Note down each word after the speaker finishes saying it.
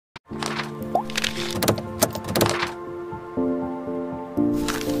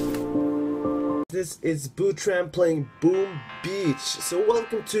this is Bootram playing Boom Beach. So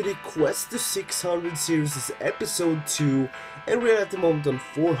welcome to the Quest to 600 series. This is episode 2 and we're at the moment on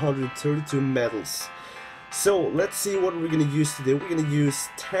 432 medals. So let's see what we're gonna use today. We're gonna use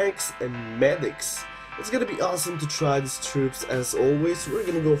tanks and medics. It's gonna be awesome to try these troops. As always, we're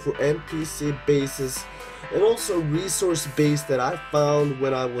gonna go for NPC bases and also resource base that I found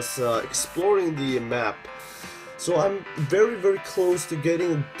when I was exploring the map. So I'm very close to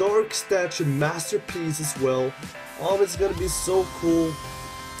getting a Dark Statue Masterpiece as well. It's gonna be so cool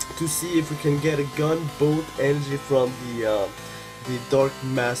to see if we can get a gunboat energy from the Dark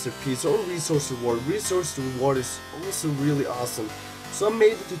Masterpiece or Resource Reward. Resource Reward is also really awesome. So I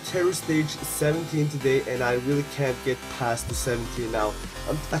made it to Terror Stage 17 today and I really can't get past the 17 now.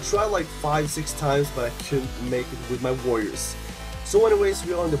 I tried like 5-6 times but I couldn't make it with my warriors. So anyways,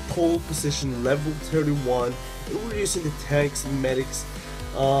 we are in the pole position, level 31, and we're using the tanks and medics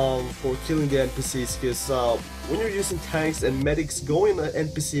for killing the NPCs, because when you're using tanks and medics going on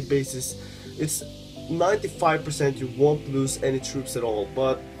NPC bases, it's 95% you won't lose any troops at all.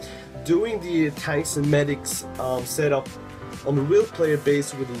 But doing the tanks and medics setup on the real player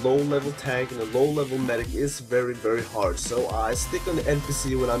base with a low level tank and a low level medic is very hard. So I stick on the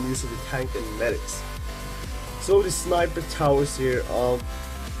NPC when I'm using the tank and medics. So the sniper towers here,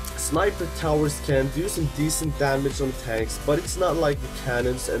 sniper towers can do some decent damage on the tanks, but it's not like the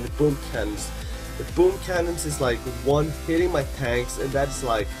cannons and the boom cannons. The boom cannons is like one hitting my tanks and that's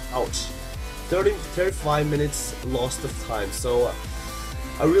like ouch, 35 minutes lost of time. So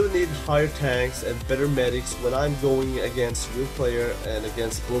I really need higher tanks and better medics when I'm going against real player and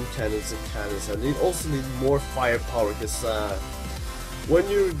against boom cannons and cannons. I also need more firepower, because when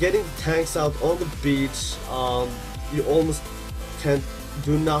you're getting tanks out on the beach, you almost can't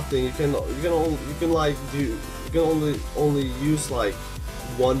do nothing. You can only use like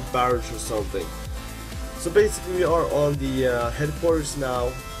one barrage or something. So basically, we are on the headquarters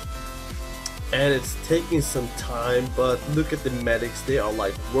now, and it's taking some time. But look at the medics; they are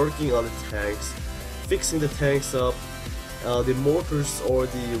like working on the tanks, fixing the tanks up. The mortars or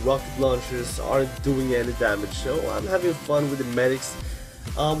the rocket launchers aren't doing any damage, so I'm having fun with the medics.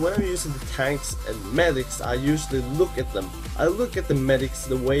 When I'm using the tanks and medics, I usually look at them. I look at the medics,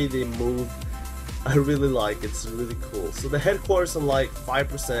 the way they move. I really like it. It's really cool. So the headquarters on like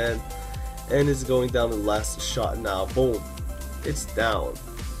 5% and it's going down the last shot now. Boom. It's down.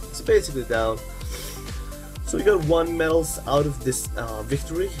 It's basically down. So we got 1 medals out of this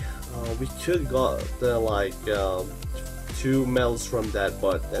victory. We could got like 2 medals from that,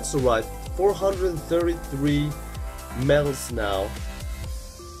 but that's alright. 433 medals now.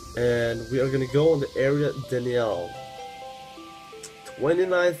 And we are gonna go on the area Danielle.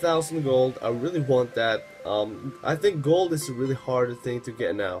 29,000 gold. I really want that. I think gold is a really hard thing to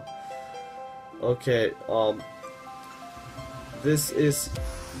get now. Okay, this is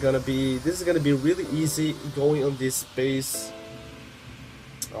gonna be really easy going on this base.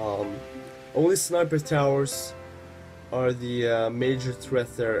 Only sniper towers are the major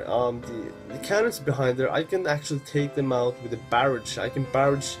threat there. The cannons behind there, I can actually take them out with a barrage. I can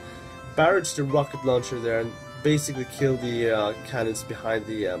barrage the rocket launcher there and basically kill the cannons behind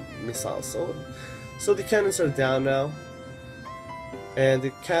the missiles. So the cannons are down now, and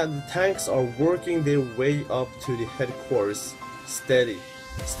the tanks are working their way up to the headquarters. Steady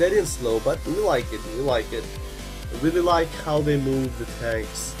and slow, but we like it. I really like how they move the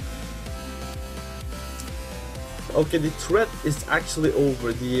tanks. Okay, the threat is actually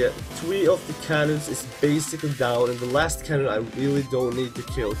over. The 3 of the cannons is basically down, and the last cannon I really don't need to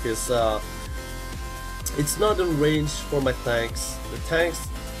kill, because it's not in range for my tanks. The tanks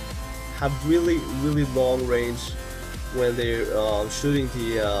have really long range when they're shooting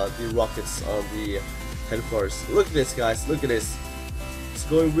the rockets on the headquarters. Look at this, guys. Look at this. It's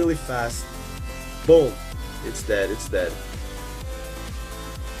going really fast. Boom! It's dead.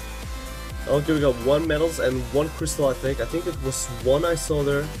 Okay, we got 1 medals and 1 crystal. I think it was 1 I saw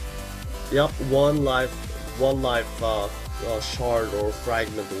there. Yep, one life shard or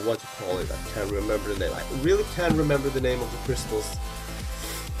fragment or what you call it. I can't remember the name. I really can't remember the name of the crystals.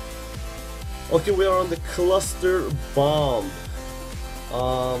 Okay, we are on the cluster bomb.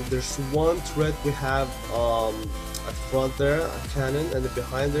 There's 1 threat we have at the front there, a cannon, and then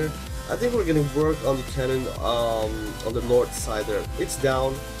behind there. I think we're gonna work on the cannon on the north side there. It's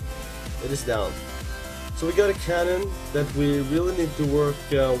down. It is down. So we got a cannon that we really need to work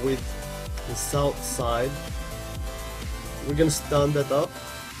with the south side. We're gonna stun that up.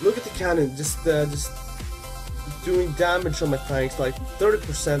 Look at the cannon, just doing damage on my tanks, like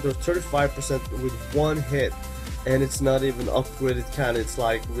 30% or 35% with 1 hit. and it's not even upgraded cannon, it's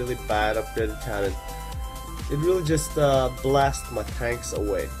like really bad upgraded cannon. It really just blasts my tanks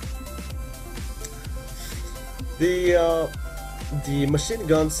away. The machine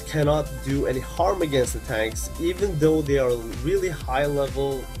guns cannot do any harm against the tanks, even though they are really high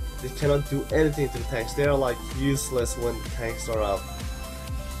level. They cannot do anything to the tanks. They are like useless when the tanks are up.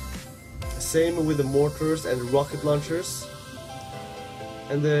 Same with the mortars and the rocket launchers.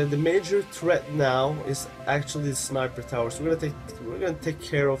 And the major threat now is actually the sniper towers. We're gonna take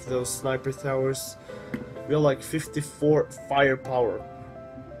care of those sniper towers. We are like 54 firepower.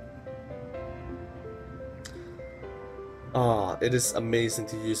 It is amazing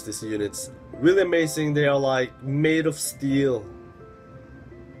to use these units. Really amazing. They are like made of steel.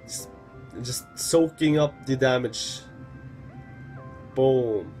 Just soaking up the damage.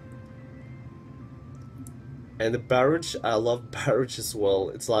 Boom. And the barrage, I love barrage as well.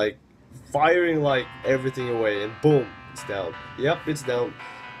 It's like firing like everything away, and boom, it's down. Yep, it's down.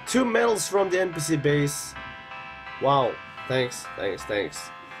 2 medals from the NPC base. Wow, thanks.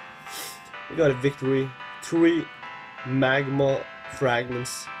 We got a victory. 3 magma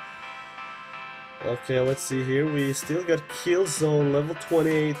fragments. Okay, let's see here. We still got kill zone level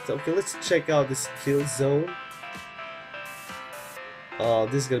 28. Okay, let's check out this kill zone.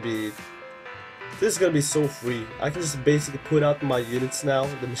 This is gonna be so free. I can just basically put out my units now.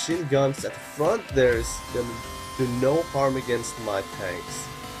 The machine guns at the front there is gonna do no harm against my tanks.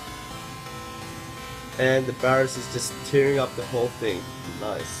 And the barrage is just tearing up the whole thing.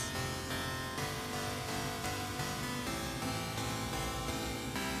 Nice.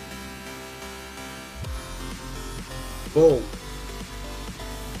 Boom.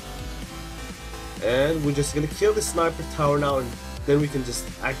 And we're just gonna kill the sniper tower now, and then we can just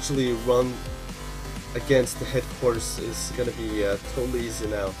actually run against the headquarters. Is gonna be totally easy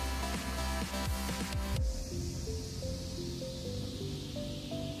now.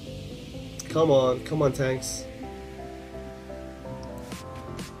 Come on tanks.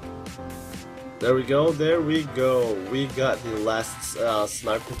 There we go, we got the last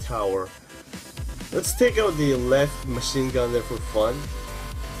sniper tower. Let's take out the left machine gun there for fun.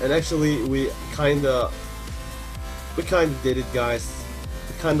 And actually we kinda did it, guys.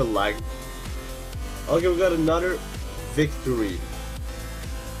 We kinda lagged. Okay, we got another victory.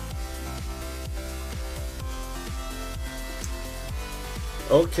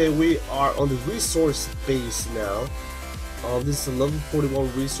 Okay, we are on the resource base now. This is a level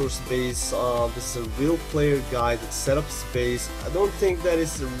 41 resource base. This is a real player guide that set up space. I don't think that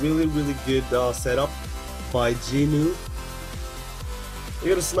is a really good setup by Gnu. We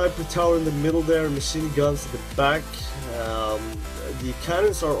got a sniper tower in the middle there, machine guns at the back. The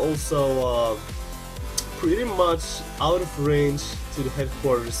cannons are also pretty much out of range to the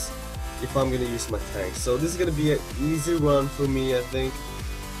headquarters if I'm gonna use my tanks. So this is gonna be an easy run for me, I think.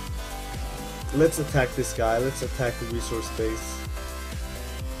 Let's attack this guy. Let's attack the resource base.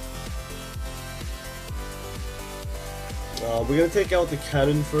 We're gonna take out the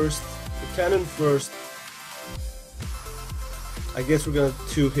cannon first. The cannon first. I guess we're gonna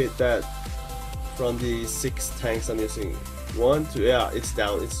 2-hit that from the 6 tanks I'm using. 1, 2, yeah, it's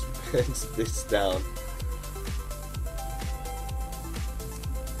down. It's down.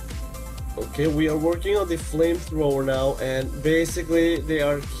 Okay, we are working on the flamethrower now, and basically they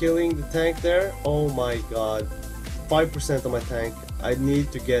are killing the tank there. Oh my god, 5% of my tank. I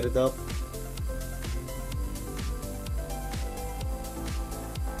need to get it up.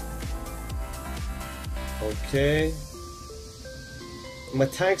 Okay, my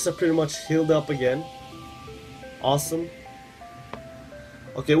tanks are pretty much healed up again. Awesome.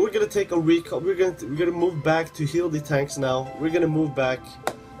 Okay, we're gonna take a recall. We're gonna move back to heal the tanks now. We're gonna move back.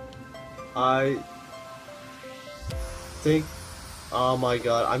 I think, oh my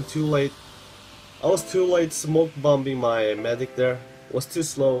god, I'm too late. I was too late smoke bombing my medic there. It was too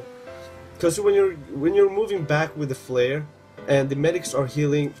slow. Because when you're moving back with the flare and the medics are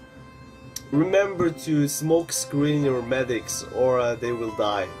healing, remember to smoke screen your medics or they will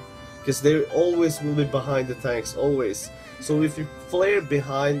die. Because they always will be behind the tanks, always. So if you flare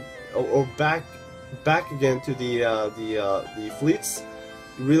behind or back again to the fleets,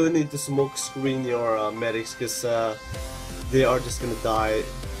 you really need to smoke screen your medics, because they are just gonna die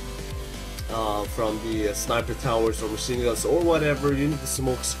from the sniper towers or machine guns or whatever. You need to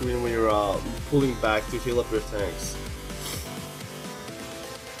smoke screen when you're pulling back to heal up your tanks.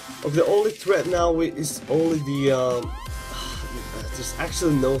 Okay, the only threat now is only the there's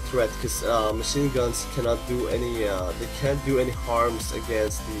actually no threat, because machine guns cannot do any they can't do any harms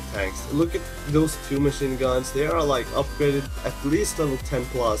against the tanks. Look at those 2 machine guns. They are like upgraded at least level 10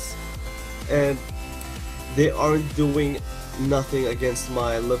 plus, and they aren't doing nothing against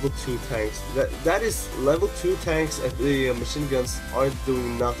my level 2 tanks. That is, level 2 tanks and the machine guns aren't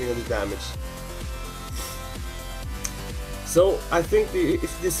doing nothing on the damage. So I think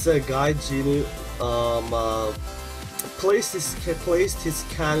if this guy Genu placed his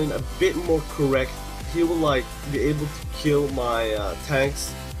cannon a bit more correct, he will like be able to kill my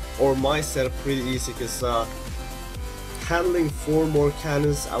tanks or my setup pretty easy, because handling 4 more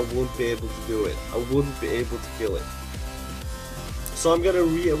cannons, I won't be able to do it. I wouldn't be able to kill it. So I'm gonna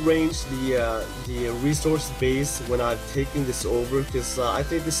rearrange the resource base when I've taken this over, because I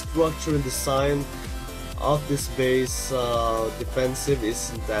think the structure and design of this base defensive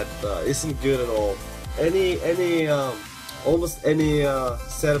isn't good at all. Almost any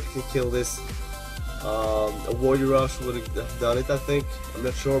setup can kill this. A Warrior Rush would have done it, I think. I'm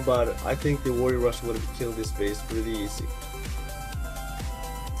not sure, but I think the Warrior Rush would have killed this base pretty easy.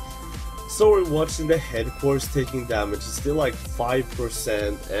 So we're watching the headquarters taking damage. It's still like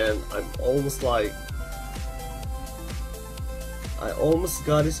 5%, and I'm almost like... I almost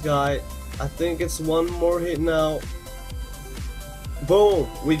got this guy. I think it's one more hit now. Boom!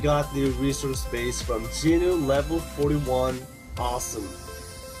 We got the resource base from Genu, level 41. Awesome.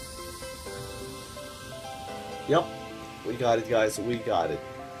 Yep, we got it, guys, we got it.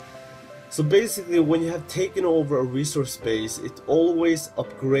 So basically, when you have taken over a resource base, it always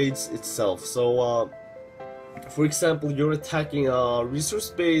upgrades itself. So for example, you're attacking a resource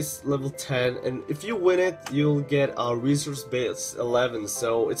base level 10, and if you win it, you'll get a resource base 11,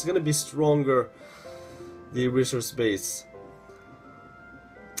 so it's gonna be stronger, the resource base.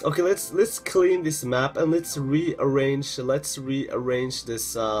 Okay, let's clean this map and let's rearrange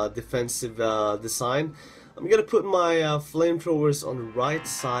this defensive design. I'm gonna put my flamethrowers on the right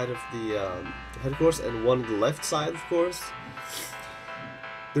side of the headquarters and one on the left side, of course.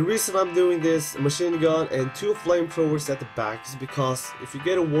 The reason I'm doing this machine gun and 2 flamethrowers at the back is because if you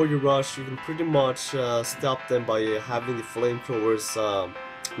get a Warrior Rush, you can pretty much stop them by having the flamethrowers on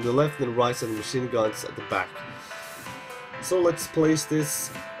the left and right side and machine guns at the back. So let's place this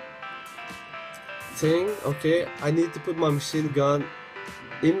thing. Okay, I need to put my machine gun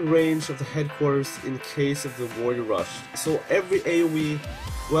in range of the headquarters in case of the Warrior Rush. So every AoE,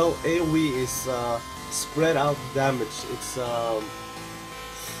 well, AoE is spread out damage.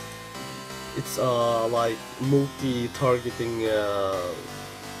 It's like multi-targeting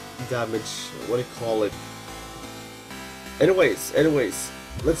damage. What do you call it? Anyways,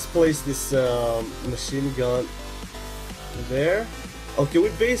 let's place this machine gun there. Okay, we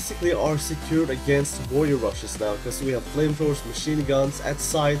basically are secured against Warrior Rushes now, because we have flamethrowers, machine guns at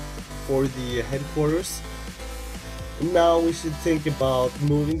site for the headquarters. And now we should think about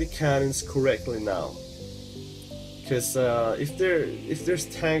moving the cannons correctly now, because if there's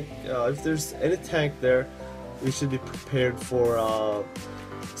any tank there, we should be prepared for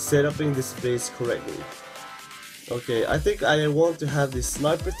setting this base correctly. Okay, I think I want to have the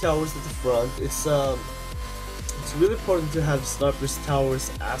sniper towers at the front. It's really important to have snipers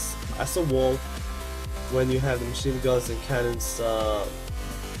towers as a wall when you have the machine guns and cannons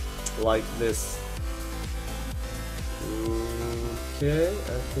like this. Okay,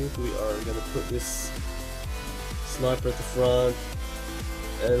 I think we are gonna put this sniper at the front,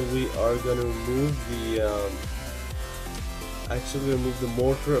 and we are gonna remove the actually remove the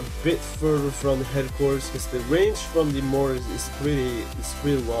mortar a bit further from the headquarters, because the range from the mortar is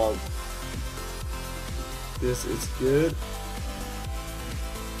pretty long. This is good.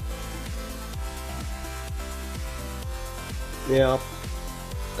 Yeah,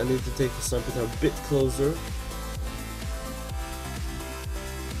 I need to take the sniper tower a bit closer.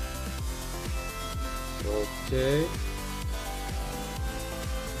 Okay.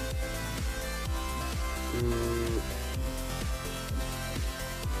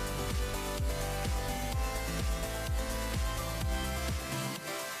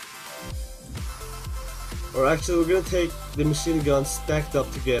 Or actually, we're gonna take the machine guns stacked up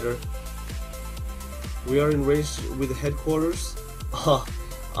together. We are in range with the headquarters.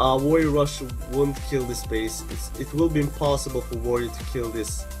 Warrior Rush won't kill this base. It will be impossible for Warrior to kill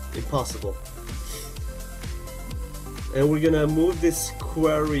this. Impossible. And we're gonna move this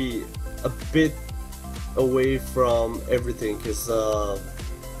quarry a bit away from everything, because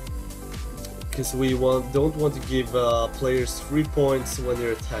we don't want to give players free points when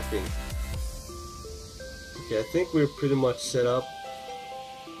they're attacking. Okay, I think we're pretty much set up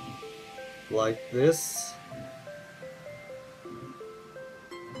like this.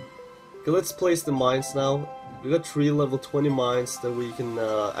 Okay, let's place the mines now. We got 3 level 20 mines that we can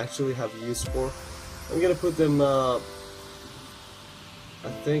actually have use for. I'm gonna put them I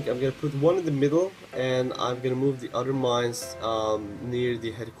think I'm gonna put one in the middle, and I'm gonna move the other mines near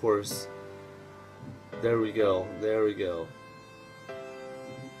the headquarters. There we go, there we go.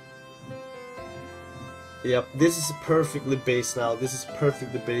 Yep, this is perfectly based now. This is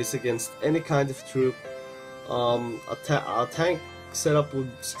perfectly based against any kind of troop. A tank setup would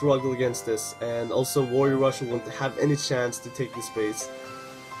struggle against this, and also Warrior Rush won't have any chance to take this base.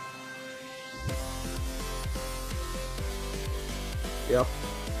 Yep.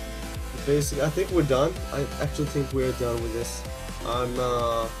 Basically, I think we're done. I actually think we're done with this. I'm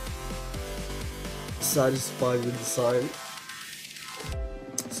satisfied with the design.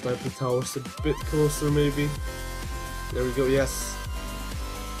 Sniper towers a bit closer, maybe. There we go. Yes.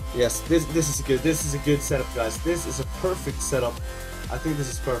 Yes. This is good. This is a good setup, guys. This is a perfect setup. I think this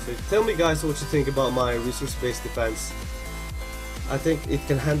is perfect. Tell me, guys, what you think about my resource-based defense. I think it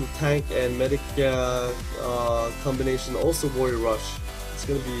can handle tank and medic combination. Also Warrior Rush. It's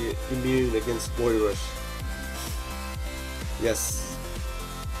gonna be immune against Warrior Rush. Yes.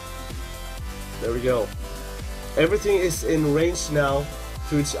 There we go. Everything is in range now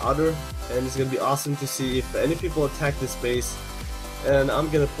to each other, and it's gonna be awesome to see if any people attack this base. And I'm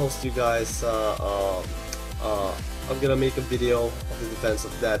gonna post you guys. I'm gonna make a video of the defense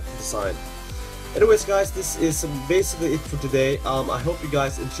of that design. Anyways, guys, this is basically it for today. I hope you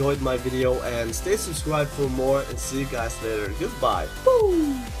guys enjoyed my video, and stay subscribed for more, and see you guys later. Goodbye.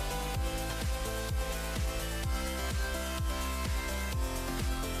 Woo!